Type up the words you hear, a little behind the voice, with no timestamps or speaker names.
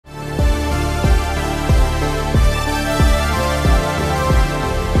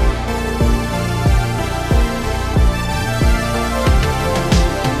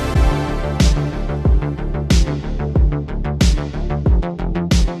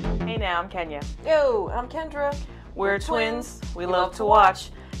I'm Kenya. Yo, I'm Kendra. We're twins. We love to watch.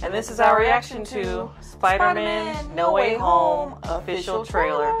 And this is our reaction to Spider-Man No Way Home official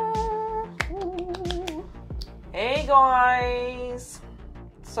trailer. Hey guys.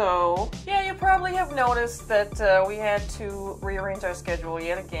 So, yeah, you probably have noticed that we had to rearrange our schedule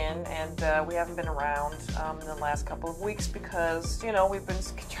yet again, and we haven't been around in the last couple of weeks because, you know, we've been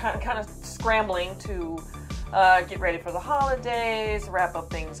kind of scrambling to get ready for the holidays, wrap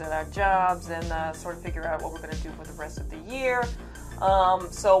up things at our jobs, and sort of figure out what we're going to do for the rest of the year.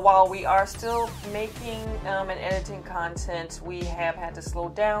 So while we are still making and editing content, we have had to slow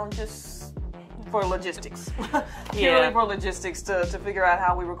down just for logistics. Purely for logistics to figure out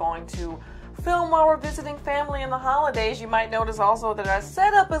how we were going to film while we're visiting family in the holidays. You might notice also that our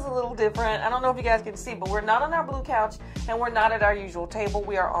setup is a little different. I don't know if you guys can see, but we're not on our blue couch and we're not at our usual table.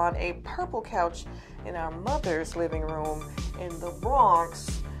 We are on a purple couch in our mother's living room in the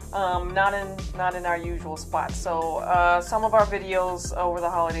Bronx. Not in our usual spot. So some of our videos over the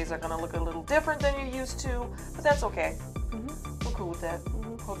holidays are going to look a little different than you're used to, but that's okay. We're cool with that.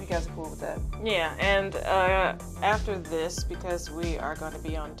 Hope you guys are cool with that. Yeah, and after this, because we are going to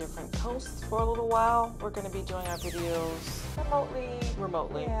be on different coasts for a little while, we're going to be doing our videos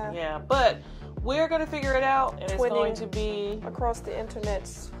remotely. Yeah, but we're going to figure it out, and it's going to be across the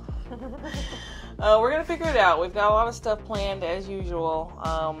internets. We're going to figure it out. We've got a lot of stuff planned as usual.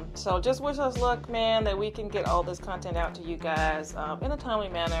 So just wish us luck, man, that we can get all this content out to you guys in a timely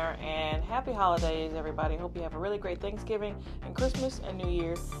manner. And happy holidays, everybody. Hope you have a really great Thanksgiving and Christmas and New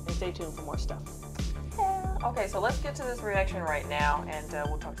Year's. And stay tuned for more stuff. Yeah. Okay, so let's get to this reaction right now, and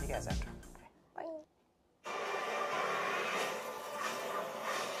we'll talk to you guys after. Okay. Bye.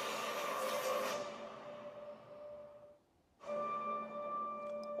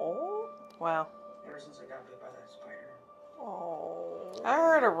 Oh. Wow. Ever since I got bit by that spider. Oh. I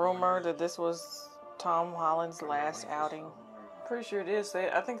heard a rumor that this was Tom Holland's last outing. Pretty sure it is.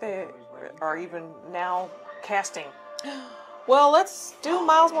 I think they are even now casting. Well, let's do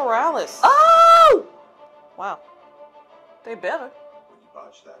Miles Morales. Oh! Wow. They better. When you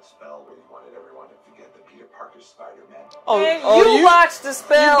botched that spell where you wanted everyone to forget the Peter Parker Spider-Man. You watched the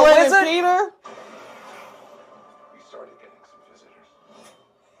spell, you wizard. Peter? We started getting some visitors.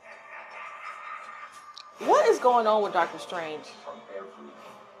 What is going on with Doctor Strange? From every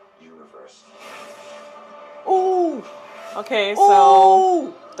universe. Ooh. Okay, so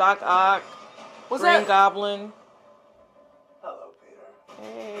Ooh. Doc Ock, Green Goblin. Hello, Peter.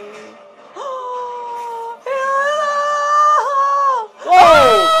 Hey.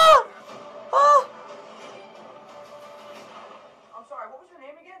 Whoa! I'm sorry, what was your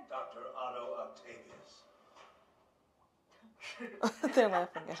name again? Dr. Otto Octavius. They're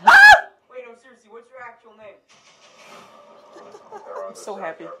laughing at him. Wait, no, seriously, what's your actual name? I'm so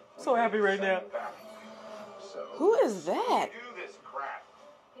happy. So happy right now. Who is that? Do this crap.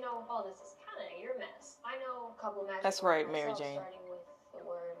 You know, all this is kind of your mess. I know a couple magic That's words right, Mary myself, Jane. starting with the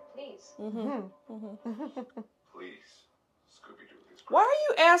word please. Please, Scooby-Doo this crap. Why are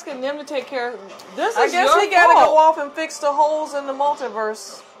you asking them to take care of this? I Is guess your he gotta fault. go off and fix the holes in the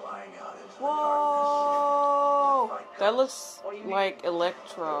multiverse. Flying out into Whoa! That looks like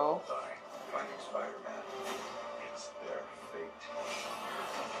Electro. Finding Spider-Man. It's their fate.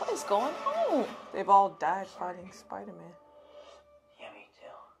 What is going on? They've all died fighting Spider-Man. Yeah, me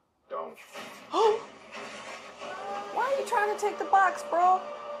too. Don't. Why are you trying to take the box, bro?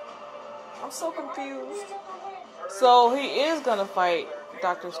 I'm so confused. So he is gonna fight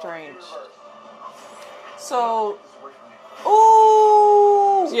Doctor Strange. So,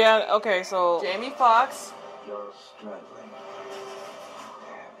 ooh! Yeah, okay, so Jamie Foxx. You're struggling.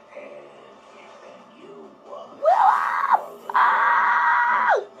 Have everything you want.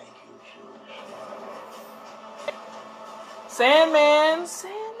 Make you choose. Sandman.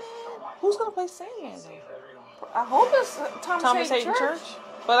 Who's gonna play Sandman? I hope it's Thomas Hayden Church.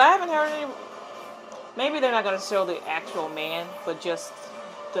 But I haven't heard any. Maybe they're not gonna show the actual man, but just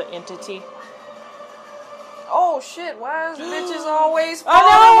the entity. Oh shit! Why is bitches always I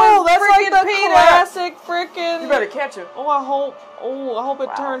know, that's like the Peter? classic freaking. You better catch her. Oh, I hope it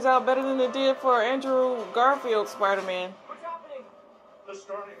turns out better than it did for Andrew Garfield Spider-Man. What's happening? They're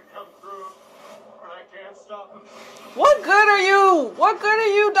starting to come through, and I can't stop them. What good are you? What good are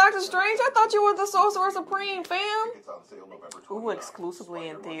you, Doctor Strange? I thought you were the Sorcerer Supreme, fam. It's on sale November 29th. Ooh, exclusively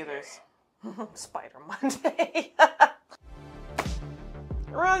in theaters. Spider Monday.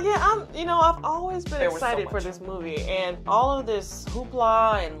 Well, yeah, I've always been There was so excited for much. this movie, and all of this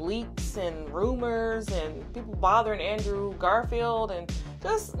hoopla and leaks and rumors and people bothering Andrew Garfield, and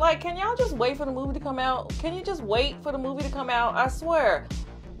just like, can y'all just wait for the movie to come out? Can you just wait for the movie to come out? I swear,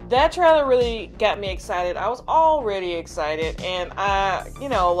 that trailer really got me excited. I was already excited, and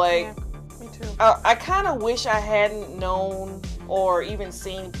Yeah, me too. I kind of wish I hadn't known or even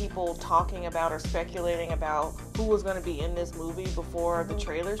seen people talking about or speculating about who was going to be in this movie before the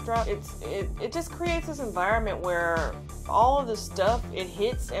trailers drop. It just creates this environment where all of the stuff it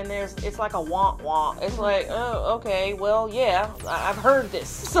hits, and it's like a wah. It's like, oh, okay, well, yeah, I've heard this.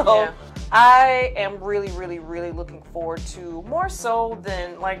 So Yeah. I am really, really, really looking forward to, more so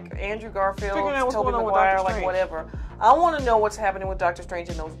than like Andrew Garfield, Figuring out what's Tobey going on with Maguire, Doctor like Strange. whatever. I want to know what's happening with Doctor Strange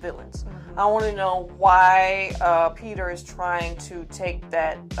and those villains. I want to know why Peter is trying to take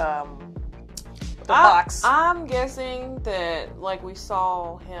that the box. I'm guessing that, like, we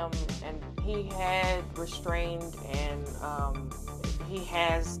saw him and he had restrained, and he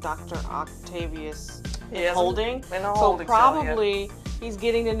has Dr. Octavius holding. In a So holding cell, yeah. probably he's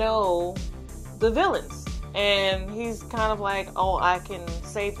getting to know the villains. And he's kind of like, oh, I can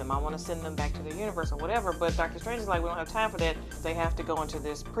save them. I want to send them back to the universe or whatever. But Doctor Strange is like, we don't have time for that. They have to go into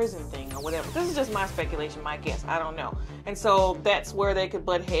this prison thing or whatever. This is just my speculation, my guess. I don't know. And so that's where they could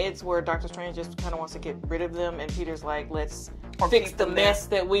butt heads, where Doctor Strange just kind of wants to get rid of them. And Peter's like, let's fix the mess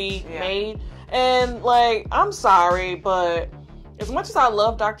that we made. And, like, I'm sorry, but as much as I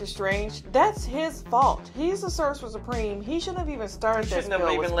love Doctor Strange, that's his fault. He's the Sorcerer Supreme. He shouldn't have even started that spell. Shouldn't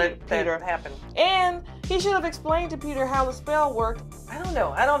have even let Peter that happen. And he should have explained to Peter how the spell worked. I don't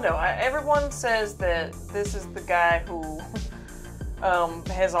know. Everyone says that this is the guy who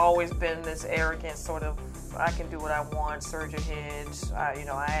has always been this arrogant sort of, I can do what I want, surge ahead.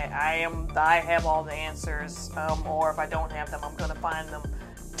 I have all the answers, or if I don't have them, I'm gonna find them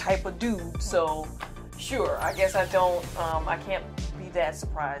type of dude. So sure, I guess I can't be that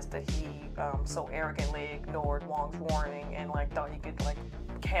surprised that he so arrogantly ignored Wong's warning and like thought he could like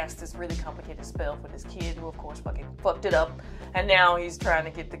cast this really complicated spell for this kid, who of course fucking fucked it up, and now he's trying to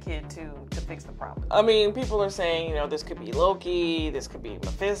get the kid to fix the problem. I mean, people are saying, this could be Loki, this could be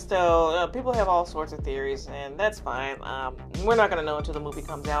Mephisto. People have all sorts of theories, and that's fine. We're not going to know until the movie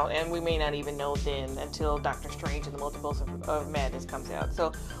comes out, and we may not even know then until Doctor Strange and the Multiverse of Madness comes out.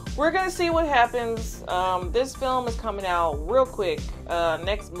 So we're going to see what happens. This film is coming out real quick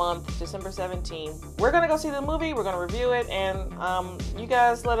next month, December 17th. We're going to go see the movie, we're going to review it, and you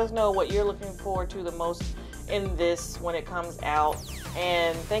guys let us know what you're looking forward to the most in this when it comes out.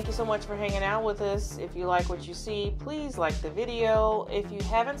 And thank you so much for hanging out with us. If you like what you see, please like the video. If you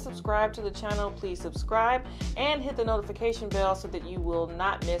haven't subscribed to the channel, please subscribe and hit the notification bell so that you will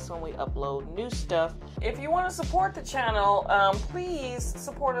not miss when we upload new stuff. If you want to support the channel, please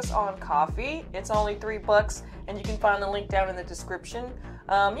support us on Ko-fi. It's only $3, and you can find the link down in the description.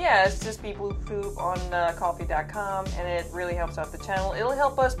 It's just BeBlueTube on Ko-fi.com, and it really helps out the channel. It'll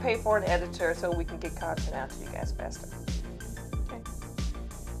help us pay for an editor so we can get content out to you guys faster. Okay.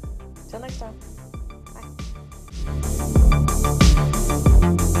 Till next time.